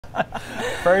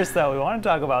First, though, we want to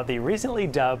talk about the recently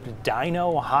dubbed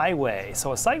Dino Highway.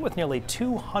 So a site with nearly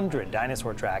 200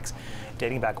 dinosaur tracks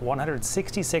dating back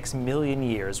 166 million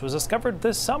years was discovered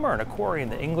this summer in a quarry in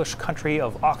the English country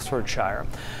of Oxfordshire.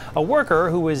 A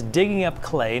worker who was digging up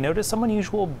clay noticed some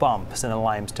unusual bumps in the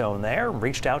limestone there and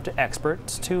reached out to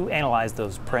experts to analyze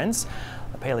those prints.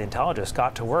 The paleontologist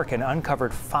got to work and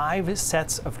uncovered 5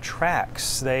 sets of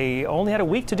tracks. They only had a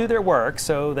week to do their work,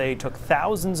 so they took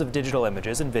thousands of digital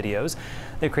images and videos.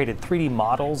 They created 3D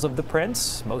models of the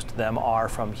prints. Most of them are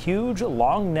from huge,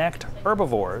 long-necked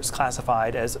herbivores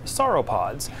classified as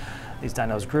sauropods. These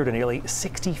dinos grew to nearly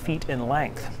 60 feet in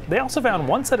length. They also found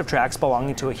 1 set of tracks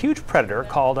belonging to a huge predator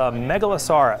called a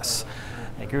megalosaurus.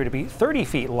 They grew to be 30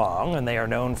 feet long, and they are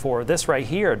known for this right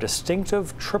here, a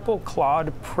distinctive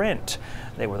triple-clawed print.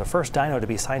 They were the first dino to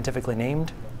be scientifically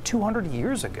named 200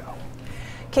 years ago.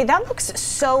 Okay, that looks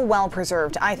so well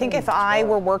preserved. I think if I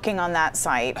were working on that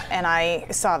site and I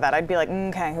saw that, I'd be like,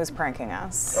 okay, who's pranking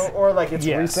us? Or like it's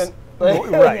recent. Like,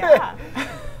 right. Yeah.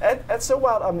 That's so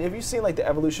wild. Have you seen like the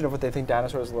evolution of what they think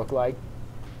dinosaurs look like?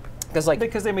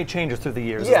 Because they made changes through the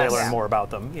years as they learn more about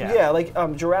them. Yeah, like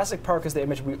Jurassic Park is the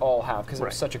image we all have because it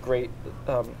was such a great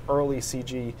early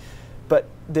CG. But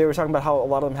they were talking about how a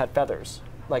lot of them had feathers.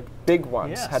 Like big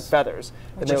ones had feathers.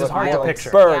 Which and they is hard to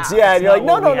picture. Birds. Yeah, and you're like,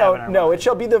 no, no. it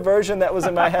shall be the version that was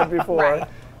in my head before.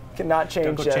 Cannot change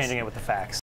Don't go changing it with the facts.